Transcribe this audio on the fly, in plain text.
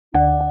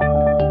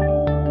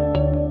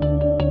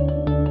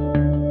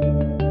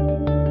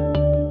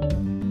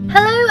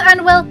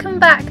welcome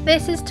back.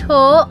 This is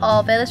Tor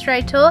of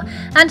Illustrator,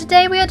 and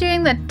today we are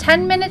doing the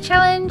 10-minute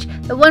challenge,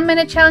 the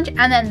 1-minute challenge,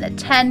 and then the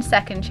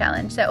 10-second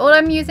challenge. So all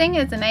I'm using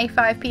is an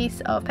A5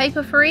 piece of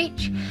paper for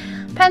each,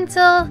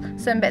 pencil,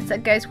 some bits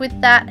that goes with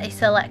that, a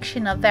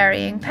selection of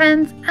varying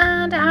pens,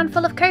 and a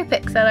handful of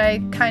Copics that I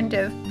kind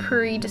of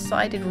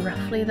pre-decided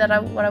roughly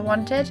that what I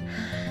wanted.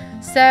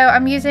 So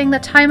I'm using the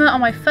timer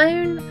on my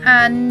phone,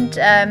 and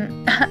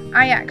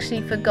I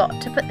actually forgot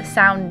to put the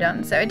sound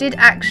on, so I did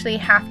actually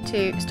have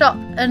to stop,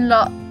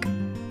 unlock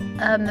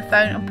the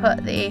phone and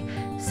put the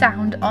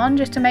sound on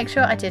just to make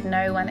sure I did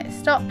know when it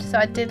stopped. So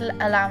I did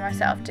allow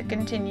myself to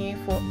continue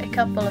for a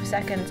couple of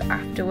seconds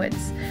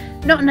afterwards.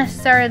 Not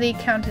necessarily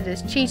counted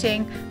as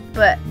cheating,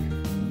 but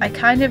I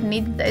kind of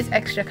needed those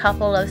extra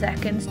couple of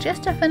seconds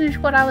just to finish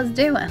what I was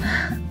doing.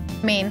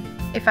 I mean,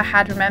 if I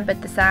had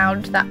remembered the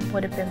sound, that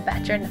would have been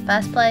better in the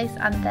first place,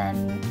 and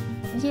then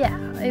yeah,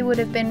 it would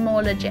have been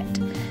more legit.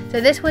 So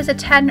this was a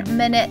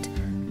 10-minute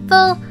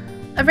full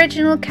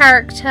original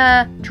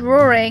character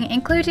drawing,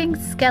 including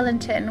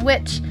skeleton,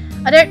 which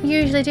I don't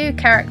usually do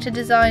character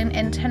design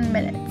in 10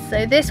 minutes,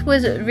 so this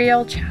was a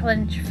real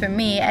challenge for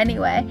me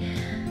anyway.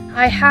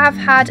 I have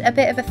had a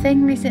bit of a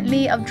thing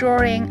recently of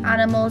drawing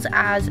animals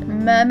as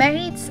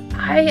mermaids.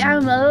 I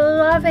am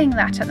loving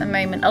that at the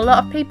moment. A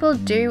lot of people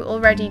do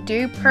already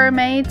do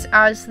mermaids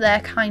as their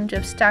kind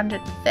of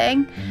standard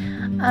thing.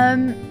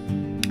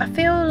 I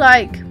feel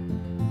like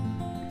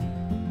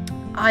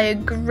I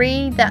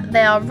agree that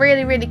they are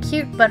really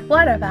cute, but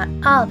what about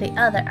all the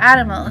other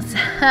animals?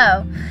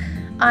 So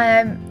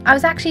I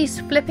was actually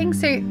flipping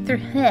through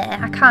here.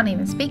 I can't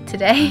even speak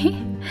today.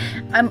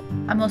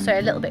 I'm also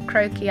a little bit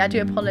croaky, I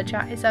do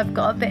apologise, I've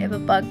got a bit of a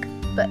bug,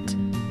 but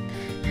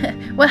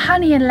we're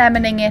honey and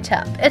lemoning it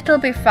up, it'll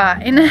be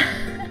fine.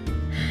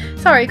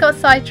 Sorry, got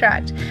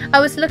sidetracked. I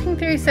was looking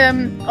through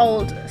some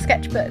old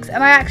sketchbooks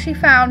and I actually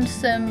found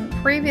some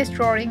previous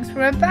drawings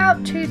from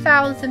about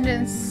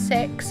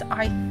 2006,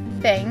 I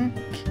think,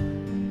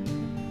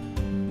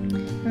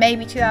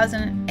 maybe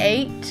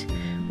 2008,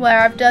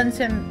 where I've done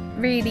some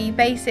really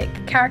basic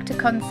character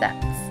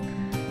concepts,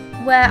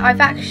 where I've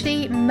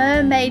actually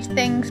mermaid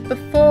things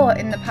before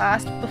in the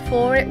past,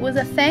 before it was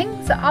a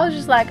thing. So I was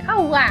just like,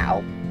 oh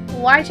wow,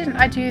 why didn't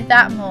I do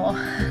that more?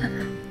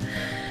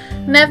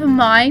 Never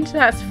mind,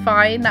 that's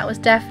fine, that was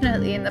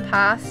definitely in the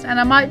past, and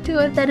I might do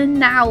a then and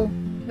now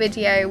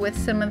video with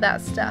some of that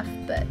stuff,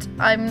 but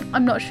I'm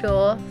not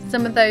sure.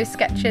 Some of those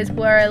sketches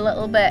were a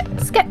little bit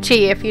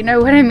sketchy, if you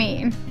know what I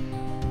mean.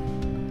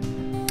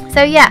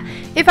 So yeah,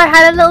 if I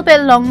had a little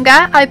bit longer,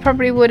 I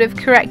probably would have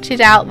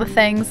corrected out the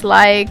things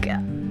like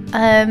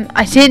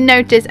I did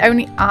notice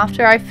only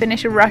after I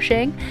finished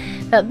rushing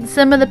that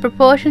some of the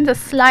proportions are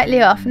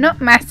slightly off, not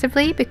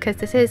massively, because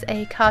this is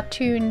a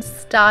cartoon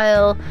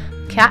style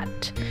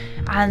cat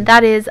and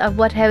that is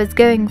what I was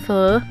going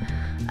for.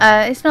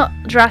 It's not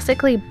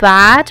drastically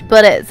bad,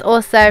 but it's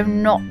also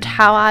not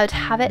how I would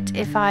have it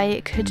if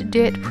I could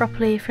do it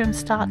properly from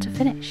start to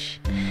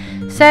finish.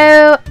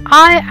 So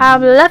I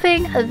am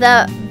loving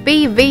the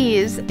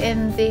BVs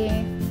in the,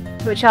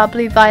 which are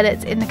blue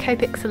violets, in the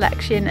Copic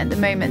selection at the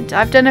moment.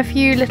 I've done a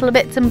few little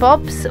bits and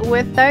bobs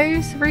with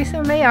those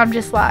recently. I'm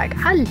just like,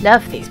 I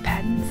love these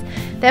pens.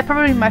 They're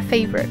probably my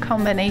favourite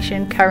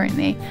combination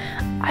currently.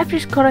 I've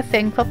just got a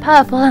thing for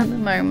purple at the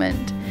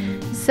moment.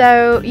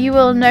 So you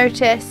will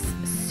notice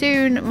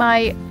soon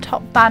my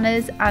top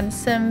banners and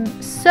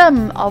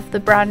some of the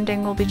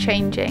branding will be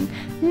changing.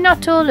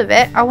 Not all of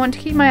it. I want to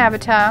keep my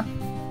avatar.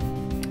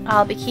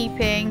 I'll be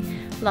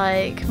keeping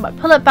like my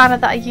pull-up banner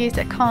that I used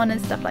at Con and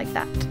stuff like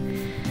that.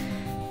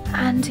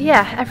 And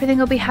yeah, everything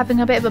will be having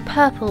a bit of a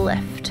purple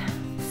lift.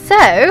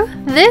 So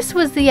this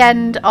was the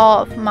end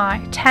of my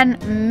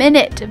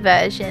 10-minute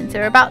version. So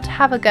we're about to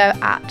have a go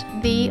at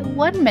the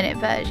 1-minute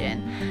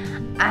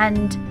version.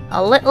 And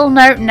a little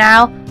note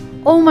now,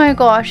 oh my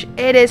gosh,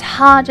 it is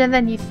harder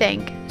than you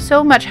think.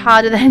 So much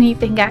harder than you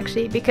think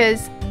actually,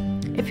 because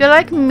if you're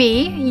like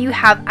me, you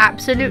have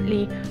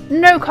absolutely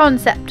no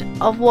concept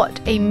of what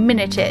a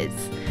minute is.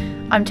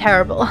 I'm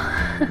terrible.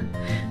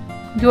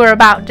 You're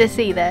about to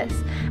see this.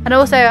 And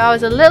also I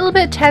was a little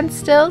bit tense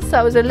still, so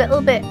I was a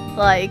little bit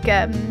like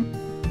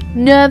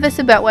nervous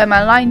about where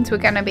my lines were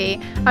going to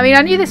be. I mean,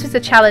 I knew this was a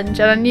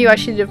challenge and I knew I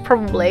should have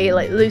probably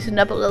like loosened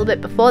up a little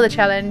bit before the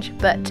challenge,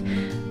 but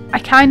I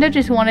kind of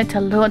just wanted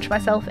to launch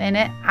myself in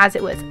it as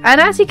it was. And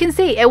as you can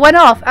see, it went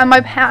off and my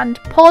hand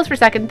paused for a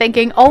second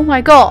thinking, oh my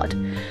god,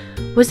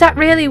 was that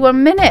really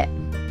 1 minute?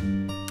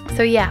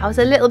 So yeah, I was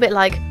a little bit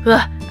like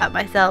at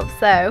myself.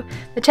 So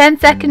the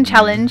 10-second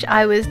challenge,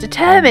 I was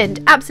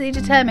determined, absolutely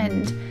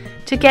determined,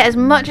 to get as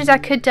much as I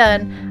could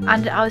done,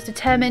 and I was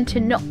determined to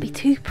not be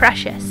too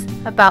precious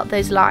about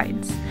those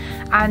lines.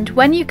 And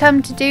when you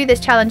come to do this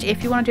challenge,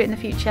 if you want to do it in the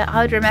future,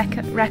 I would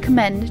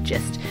recommend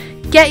just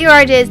get your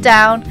ideas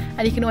down,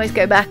 and you can always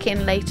go back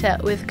in later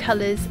with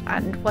colours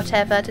and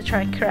whatever to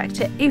try and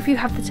correct it if you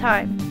have the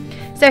time.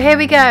 So here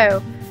we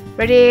go.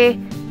 Ready?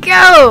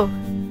 Go!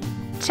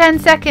 10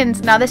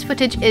 seconds. Now this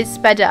footage is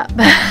sped up.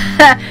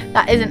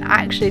 That isn't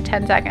actually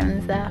 10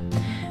 seconds there.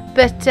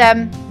 But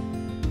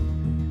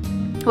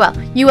well,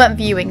 you weren't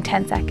viewing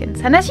 10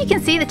 seconds. And as you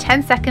can see, the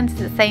 10 seconds is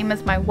the same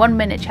as my 1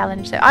 minute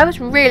challenge. So I was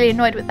really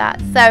annoyed with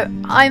that. So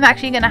I'm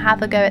actually going to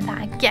have a go at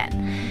that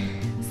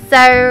again.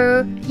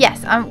 So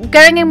yes, I'm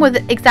going in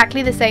with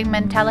exactly the same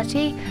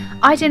mentality.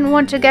 I didn't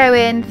want to go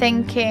in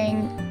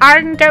thinking, I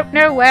don't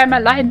know where my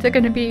lines are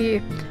going to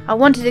be. I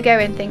wanted to go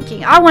in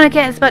thinking, I want to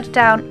get as much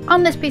down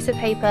on this piece of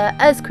paper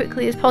as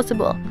quickly as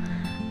possible.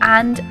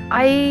 And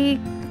I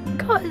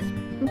got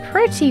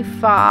pretty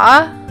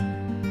far.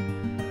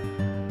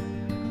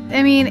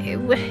 I mean,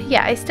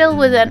 it still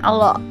wasn't a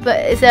lot, but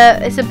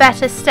it's a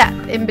better step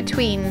in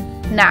between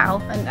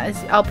now, and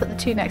I'll put the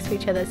two next to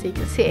each other so you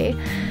can see.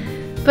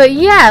 But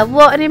yeah,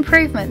 what an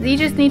improvement. You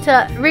just need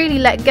to really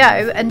let go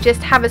and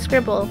just have a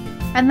scribble,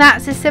 and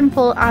that's as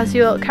simple as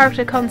your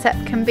character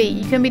concept can be.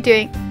 You can be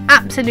doing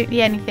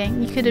absolutely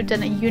anything. You could have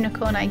done a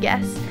unicorn, I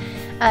guess.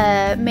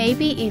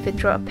 Maybe even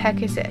draw a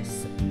Pegasus.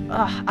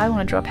 Oh, I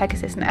want to draw a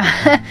Pegasus now.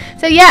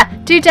 So yeah,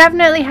 do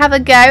definitely have a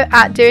go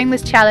at doing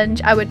this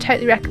challenge. I would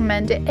totally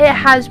recommend it. It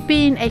has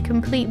been a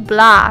complete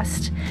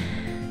blast.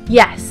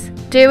 Yes,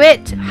 do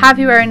it. Have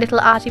your own little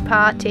arty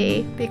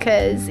party,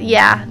 because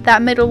yeah,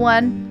 that middle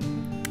one,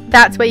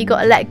 that's where you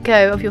got to let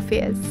go of your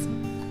fears.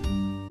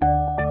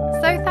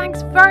 So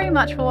thanks very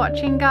much for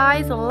watching,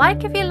 guys.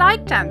 Like if you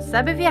liked and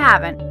sub if you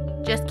haven't.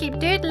 Just keep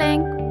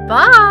doodling.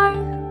 Bye.